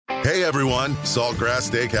Hey everyone, Saltgrass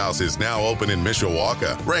Steakhouse is now open in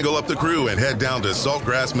Mishawaka. Wrangle up the crew and head down to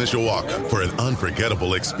Saltgrass Mishawaka for an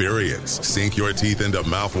unforgettable experience. Sink your teeth into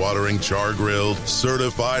mouth-watering char-grilled,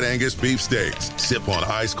 certified Angus beef steaks. Sip on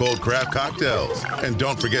ice-cold craft cocktails. And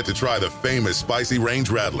don't forget to try the famous spicy range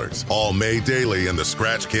rattlers, all made daily in the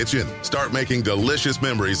Scratch Kitchen. Start making delicious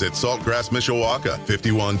memories at Saltgrass Mishawaka,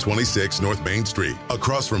 5126 North Main Street,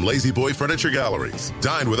 across from Lazy Boy Furniture Galleries.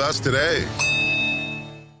 Dine with us today.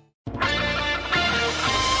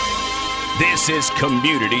 This is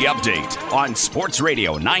Community Update on Sports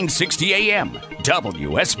Radio 960 AM,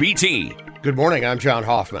 WSBT. Good morning, I'm John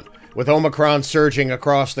Hoffman. With Omicron surging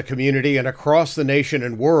across the community and across the nation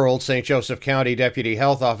and world, St. Joseph County Deputy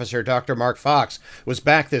Health Officer Dr. Mark Fox was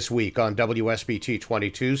back this week on WSBT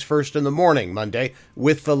 22's First in the Morning, Monday,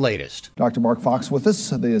 with the latest. Dr. Mark Fox with us,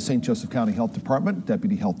 the St. Joseph County Health Department,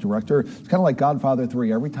 Deputy Health Director. It's kind of like Godfather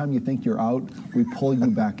 3. Every time you think you're out, we pull you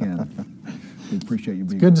back in. We appreciate you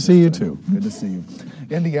being Good to see you, too. Good to see you.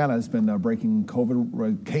 Indiana has been breaking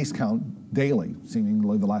COVID case count daily,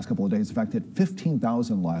 seemingly the last couple of days. In fact, hit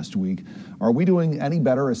 15,000 last week. Are we doing any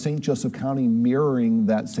better? Is St. Joseph County mirroring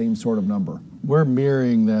that same sort of number? We're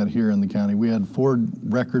mirroring that here in the county. We had 4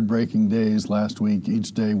 record-breaking days last week,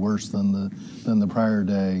 each day worse than the prior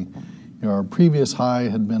day. You know, our previous high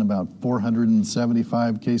had been about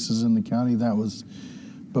 475 cases in the county. That was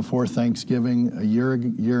before Thanksgiving, a year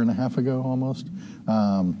and a half ago almost.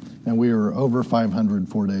 And we were over 500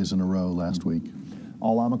 4 days in a row last week.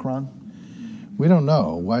 All Omicron? We don't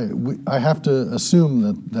know. I have to assume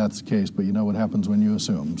that that's the case, but you know what happens when you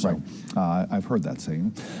assume. So. Right. I've heard that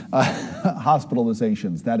saying.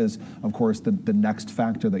 Hospitalizations, that is, of course, the next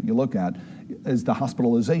factor that you look at. Is the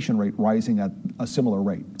hospitalization rate rising at a similar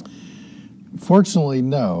rate? Fortunately,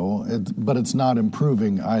 no, but it's not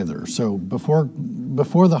improving either. So before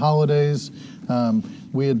the holidays,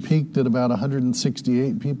 we had peaked at about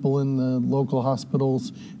 168 people in the local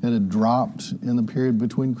hospitals. It had dropped in the period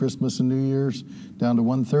between Christmas and New Year's down to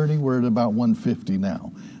 130. We're at about 150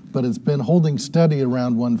 now. But it's been holding steady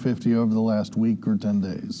around 150 over the last week or 10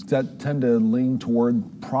 days. Does that tend to lean toward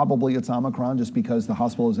probably it's Omicron just because the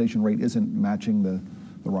hospitalization rate isn't matching the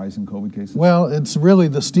rise in COVID cases? Well, it's really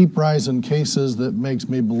the steep rise in cases that makes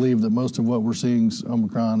me believe that most of what we're seeing is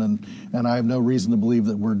Omicron, and I have no reason to believe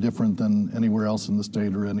that we're different than anywhere else in the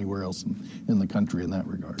state or anywhere else in the country in that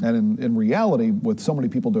regard. And in reality, with so many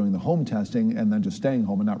people doing the home testing and then just staying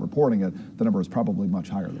home and not reporting it, the number is probably much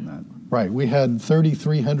higher than that. Right. We had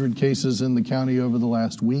 3,300 cases in the county over the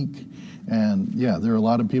last week, and yeah, there are a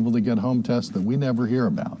lot of people that get home tests that we never hear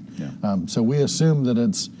about. Yeah. So we assume that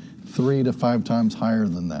it's 3 to 5 times higher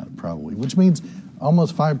than that probably, which means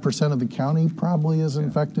almost 5% of the county probably is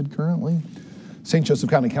infected currently. St. Joseph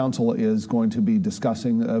County Council is going to be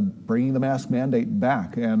discussing bringing the mask mandate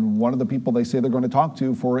back, and one of the people they say they're going to talk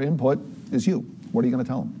to for input is you. What are you going to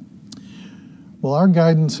tell them? Well, our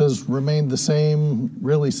guidance has remained the same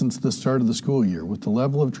really since the start of the school year. With the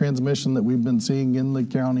level of transmission that we've been seeing in the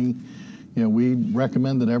county, you know, we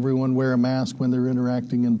recommend that everyone wear a mask when they're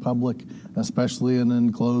interacting in public, especially in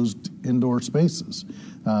enclosed indoor spaces.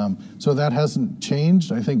 So that hasn't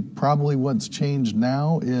changed. I think probably what's changed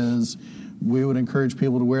now is we would encourage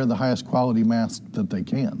people to wear the highest quality mask that they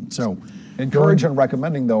can. So, encourage and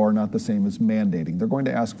recommending, though, are not the same as mandating. They're going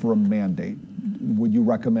to ask for a mandate. Would you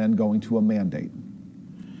recommend going to a mandate?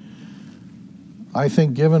 I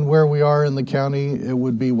think given where we are in the county, it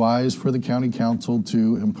would be wise for the county council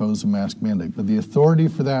to impose a mask mandate. But the authority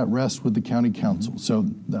for that rests with the county council. So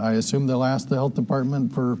I assume they'll ask the health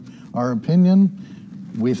department for our opinion.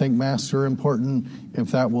 We think masks are important.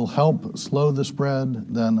 If that will help slow the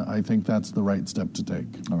spread, then I think that's the right step to take.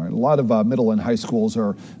 All right. A lot of middle and high schools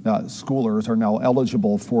schoolers are now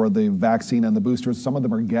eligible for the vaccine and the boosters. Some of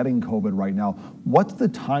them are getting COVID right now. What's the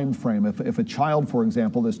time frame if a child, for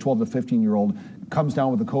example, this 12 to 15-year-old comes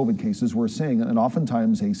down with the COVID cases we're seeing, and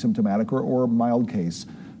oftentimes asymptomatic or mild case,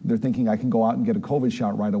 they're thinking I can go out and get a COVID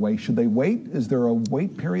shot right away. Should they wait? Is there a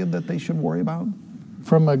wait period that they should worry about?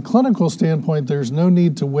 From a clinical standpoint, there's no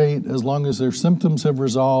need to wait as long as their symptoms have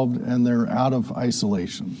resolved and they're out of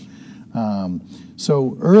isolation.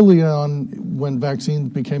 So early on, when vaccines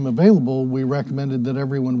became available, we recommended that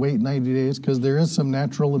everyone wait 90 days because there is some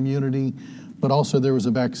natural immunity, but also there was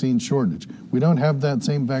a vaccine shortage. We don't have that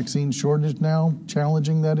same vaccine shortage now,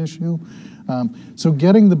 challenging that issue. So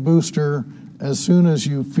getting the booster as soon as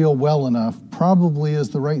you feel well enough probably is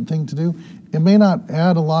the right thing to do. It may not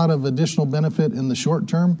add a lot of additional benefit in the short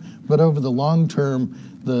term, but over the long term,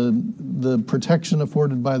 the protection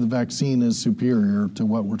afforded by the vaccine is superior to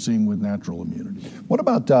what we're seeing with natural immunity. What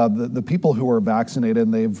about the people who are vaccinated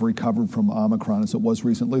and they've recovered from Omicron, as it was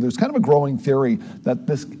recently? There's kind of a growing theory that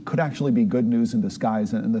this could actually be good news in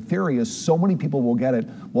disguise. And the theory is so many people will get it,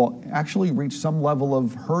 will actually reach some level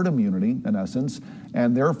of herd immunity, in essence,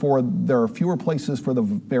 and therefore there are fewer places for the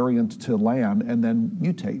variant to land and then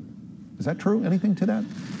mutate. Is that true? Anything to that?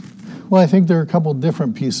 Well, I think there are a couple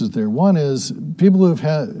different pieces there. One is people who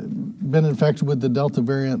have been infected with the Delta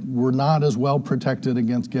variant were not as well protected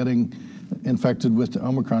against getting infected with the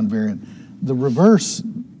Omicron variant. The reverse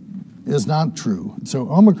is not true. So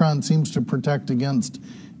Omicron seems to protect against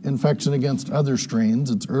infection against other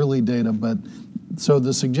strains. It's early data, but so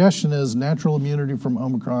the suggestion is natural immunity from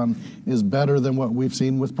Omicron is better than what we've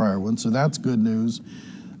seen with prior ones, so that's good news.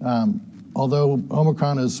 Although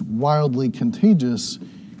Omicron is wildly contagious,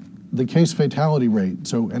 the case fatality rate,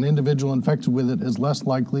 so an individual infected with it is less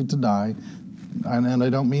likely to die, and I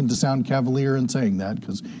don't mean to sound cavalier in saying that,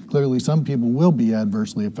 because clearly some people will be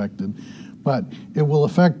adversely affected, but it will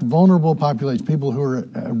affect vulnerable populations, people who are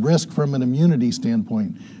at risk from an immunity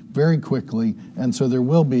standpoint, very quickly, and so there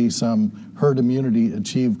will be some herd immunity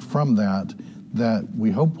achieved from that we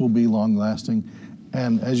hope will be long-lasting,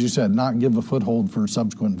 and as you said, not give a foothold for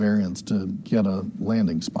subsequent variants to get a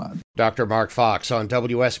landing spot. Dr. Mark Fox on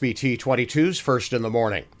WSBT 22's First in the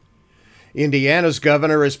Morning. Indiana's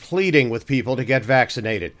governor is pleading with people to get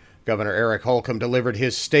vaccinated. Governor Eric Holcomb delivered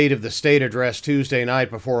his State of the State address Tuesday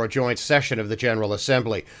night before a joint session of the General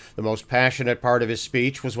Assembly. The most passionate part of his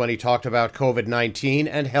speech was when he talked about COVID-19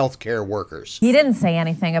 and healthcare workers. He didn't say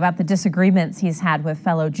anything about the disagreements he's had with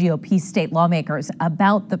fellow GOP state lawmakers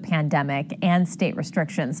about the pandemic and state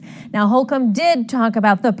restrictions. Now, Holcomb did talk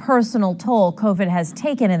about the personal toll COVID has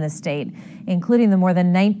taken in the state, including the more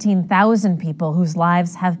than 19,000 people whose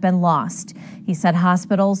lives have been lost. He said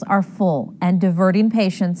hospitals are full and diverting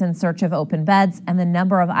patients in search of open beds, and the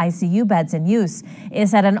number of ICU beds in use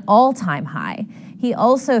is at an all-time high. He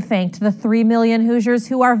also thanked the 3 million Hoosiers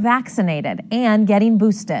who are vaccinated and getting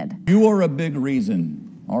boosted. You are a big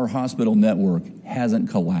reason our hospital network hasn't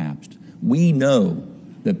collapsed. We know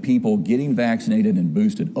that people getting vaccinated and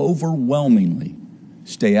boosted overwhelmingly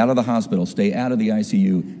stay out of the hospital, stay out of the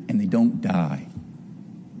ICU, and they don't die.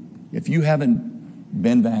 If you haven't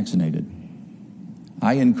been vaccinated,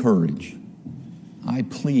 I encourage, I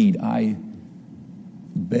plead, I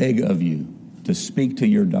beg of you to speak to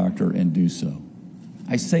your doctor and do so.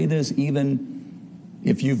 I say this even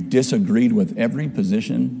if you've disagreed with every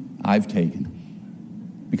position I've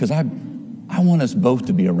taken, because I want us both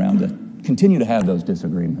to be around to continue to have those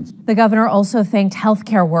disagreements. The governor also thanked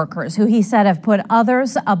healthcare workers, who he said have put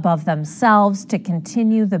others above themselves to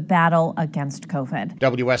continue the battle against COVID.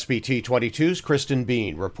 WSBT 22's Kristen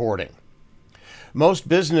Bean reporting. Most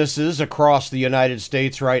businesses across the United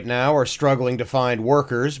States right now are struggling to find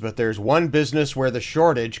workers, but there's one business where the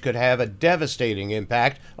shortage could have a devastating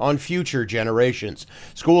impact on future generations.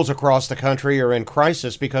 Schools across the country are in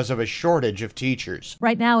crisis because of a shortage of teachers.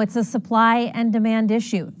 Right now, it's a supply and demand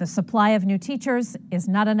issue. The supply of new teachers is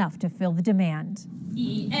not enough to fill the demand.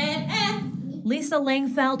 Lisa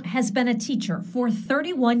Langfeld has been a teacher for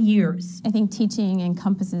 31 years. I think teaching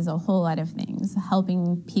encompasses a whole lot of things,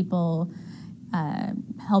 helping people,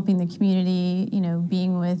 helping the community,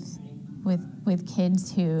 being with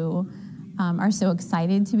kids who are so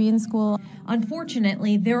excited to be in school.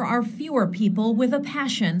 Unfortunately, there are fewer people with a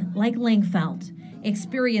passion like Langfeld.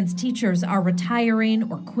 Experienced teachers are retiring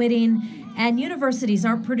or quitting, and universities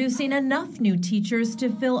aren't producing enough new teachers to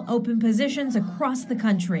fill open positions across the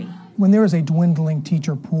country. When there is a dwindling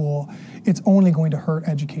teacher pool, it's only going to hurt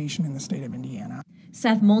education in the state of Indiana.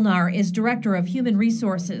 Seth Molnar is Director of Human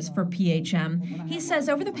Resources for PHM. He says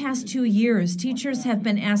over the past 2 years, teachers have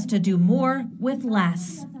been asked to do more with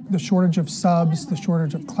less. The shortage of subs, the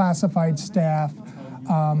shortage of classified staff,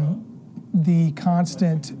 the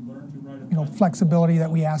constant flexibility that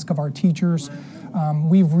we ask of our teachers.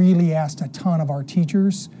 We've really asked a ton of our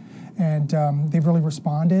teachers, and they've really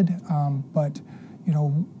responded, but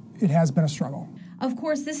it has been a struggle. Of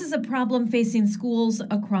course, this is a problem facing schools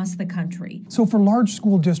across the country. So for large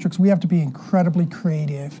school districts, we have to be incredibly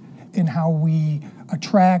creative in how we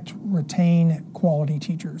attract, retain quality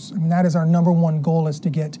teachers. I mean, that is our number one goal, is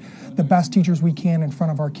to get the best teachers we can in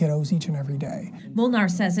front of our kiddos each and every day. Molnar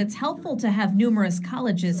says it's helpful to have numerous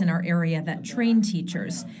colleges in our area that train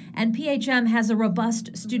teachers, and PHM has a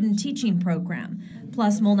robust student teaching program.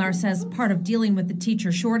 Plus, Molnar says part of dealing with the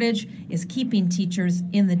teacher shortage is keeping teachers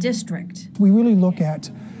in the district. We really look at,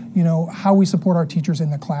 how we support our teachers in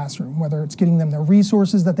the classroom, whether it's getting them the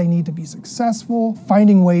resources that they need to be successful,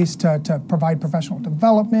 finding ways to provide professional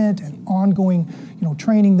development and ongoing,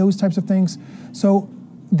 training, those types of things. So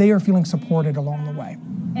they are feeling supported along the way.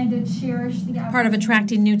 And to cherish the part of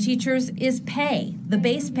attracting new teachers is pay. The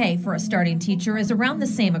base pay for a starting teacher is around the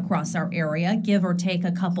same across our area, give or take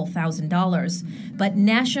a couple $1,000s. But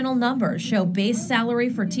national numbers show base salary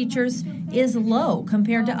for teachers is low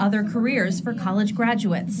compared to other careers for college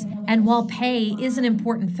graduates. And while pay is an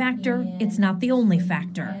important factor, it's not the only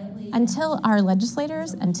factor. Until our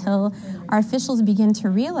legislators, until our officials begin to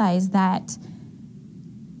realize that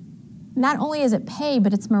not only is it pay,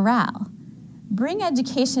 but it's morale. Bring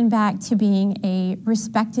education back to being a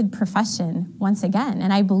respected profession once again,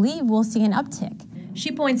 and I believe we'll see an uptick. She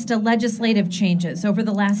points to legislative changes over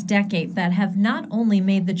the last decade that have not only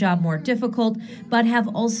made the job more difficult, but have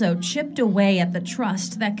also chipped away at the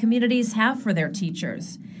trust that communities have for their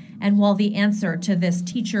teachers. And while the answer to this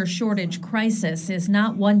teacher shortage crisis is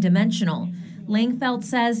not one-dimensional, Langfeld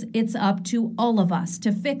says it's up to all of us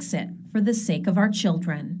to fix it for the sake of our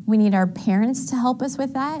children. We need our parents to help us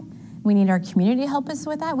with that. We need our community to help us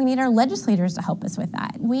with that. We need our legislators to help us with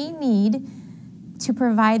that. We need to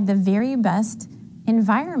provide the very best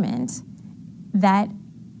environment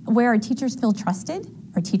where our teachers feel trusted,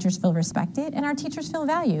 our teachers feel respected, and our teachers feel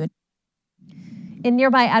valued. In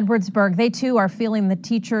nearby Edwardsburg, they too are feeling the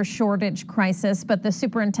teacher shortage crisis, but the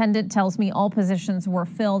superintendent tells me all positions were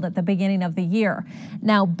filled at the beginning of the year.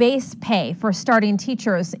 Now, base pay for starting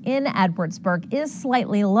teachers in Edwardsburg is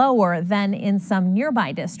slightly lower than in some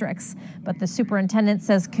nearby districts, but the superintendent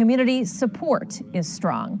says community support is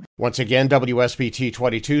strong. Once again, WSBT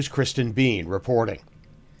 22's Kristen Bean reporting.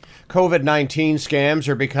 COVID-19 scams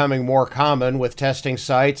are becoming more common with testing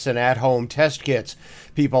sites and at-home test kits.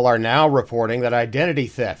 People are now reporting that identity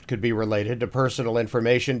theft could be related to personal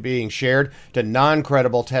information being shared to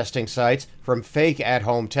non-credible testing sites from fake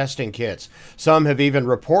at-home testing kits. Some have even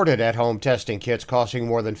reported at-home testing kits costing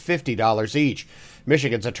more than $50 each.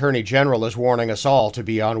 Michigan's Attorney General is warning us all to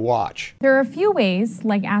be on watch. There are a few ways,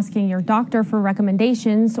 like asking your doctor for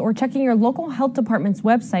recommendations or checking your local health department's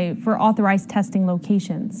website for authorized testing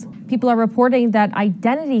locations. People are reporting that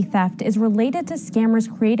identity theft is related to scammers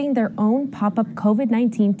creating their own pop-up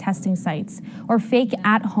COVID-19 testing sites or fake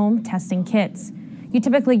at-home testing kits. You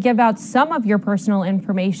typically give out some of your personal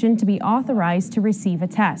information to be authorized to receive a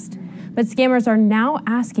test. But scammers are now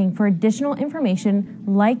asking for additional information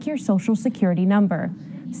like your social security number.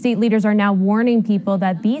 State leaders are now warning people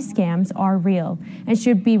that these scams are real and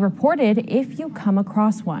should be reported if you come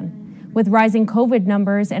across one. With rising COVID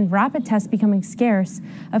numbers and rapid tests becoming scarce,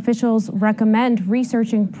 officials recommend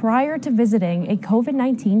researching prior to visiting a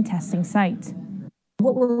COVID-19 testing site.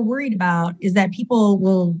 What we're worried about is that people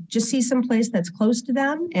will just see some place that's close to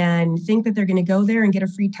them and think that they're going to go there and get a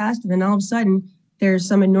free test, and then all of a sudden, there's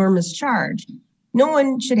some enormous charge. No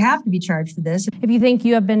one should have to be charged for this. If you think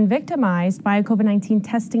you have been victimized by a COVID-19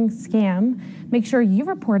 testing scam, make sure you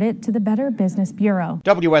report it to the Better Business Bureau.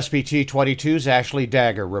 WSBT 22's Ashley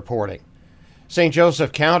Dagger reporting. St.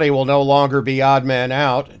 Joseph County will no longer be odd man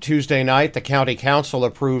out. Tuesday night, the county council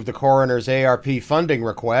approved the coroner's ARP funding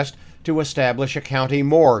request to establish a county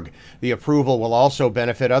morgue. The approval will also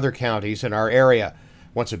benefit other counties in our area.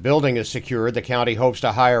 Once a building is secured, the county hopes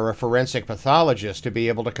to hire a forensic pathologist to be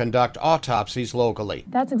able to conduct autopsies locally.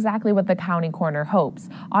 That's exactly what the county coroner hopes.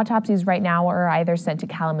 Autopsies right now are either sent to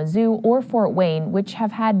Kalamazoo or Fort Wayne, which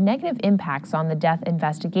have had negative impacts on the death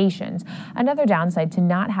investigations. Another downside to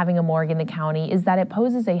not having a morgue in the county is that it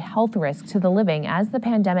poses a health risk to the living as the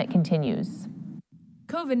pandemic continues.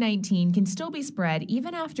 COVID-19 can still be spread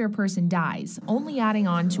even after a person dies, only adding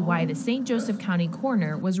on to why the St. Joseph County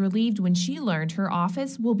coroner was relieved when she learned her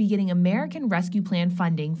office will be getting American Rescue Plan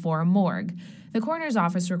funding for a morgue. The coroner's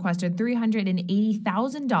office requested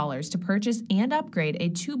 $380,000 to purchase and upgrade a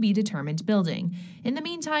to-be-determined building. In the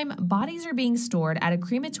meantime, bodies are being stored at a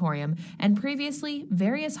crematorium and previously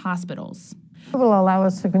various hospitals. It will allow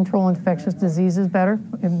us to control infectious diseases better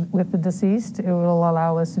with the deceased. It will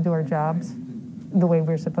allow us to do our jobs the way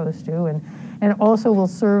we're supposed to, and also will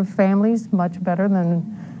serve families much better than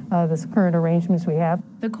the current arrangements we have.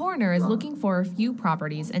 The coroner is looking for a few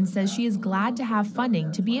properties and says she is glad to have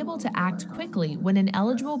funding to be able to act quickly when an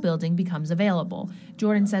eligible building becomes available.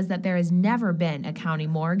 Jordan says that there has never been a county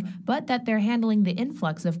morgue, but that they're handling the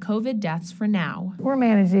influx of COVID deaths for now. We're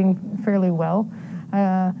managing fairly well.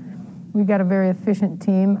 We've got a very efficient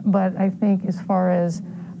team, but I think as far as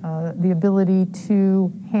the ability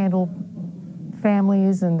to handle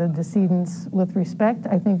families and the decedents with respect,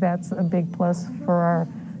 I think that's a big plus for our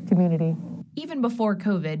community. Even before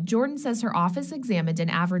COVID, Jordan says her office examined an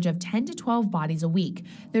average of 10 to 12 bodies a week.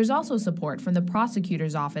 There's also support from the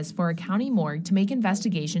prosecutor's office for a county morgue to make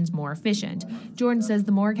investigations more efficient. Jordan says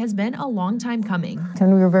the morgue has been a long time coming.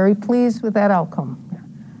 And we were very pleased with that outcome.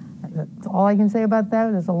 That's all I can say about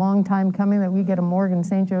that. It's a long time coming that we get a morgue in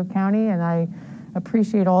St. Joe County, and I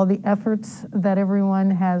appreciate all the efforts that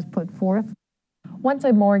everyone has put forth. Once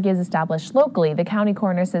a morgue is established locally, the county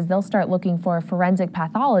coroner says they'll start looking for a forensic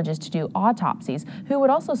pathologist to do autopsies, who would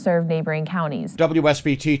also serve neighboring counties.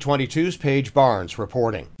 WSBT 22's Paige Barnes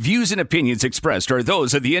reporting. Views and opinions expressed are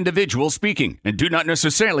those of the individual speaking and do not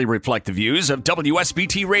necessarily reflect the views of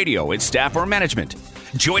WSBT Radio, its staff, or management.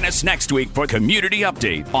 Join us next week for Community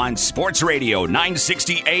Update on Sports Radio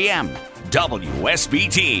 960 AM,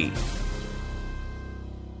 WSBT.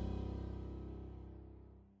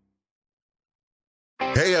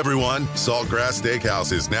 Hey everyone, Saltgrass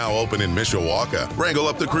Steakhouse is now open in Mishawaka. Wrangle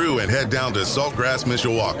up the crew and head down to Saltgrass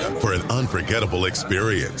Mishawaka for an unforgettable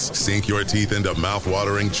experience. Sink your teeth into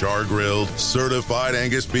mouth-watering char-grilled, certified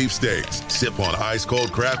Angus beef steaks. Sip on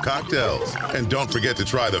ice-cold craft cocktails. And don't forget to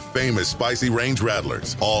try the famous spicy range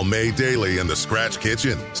rattlers, all made daily in the Scratch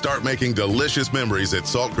Kitchen. Start making delicious memories at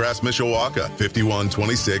Saltgrass Mishawaka,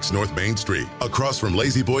 5126 North Main Street, across from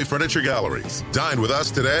Lazy Boy Furniture Galleries. Dine with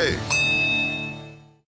us today.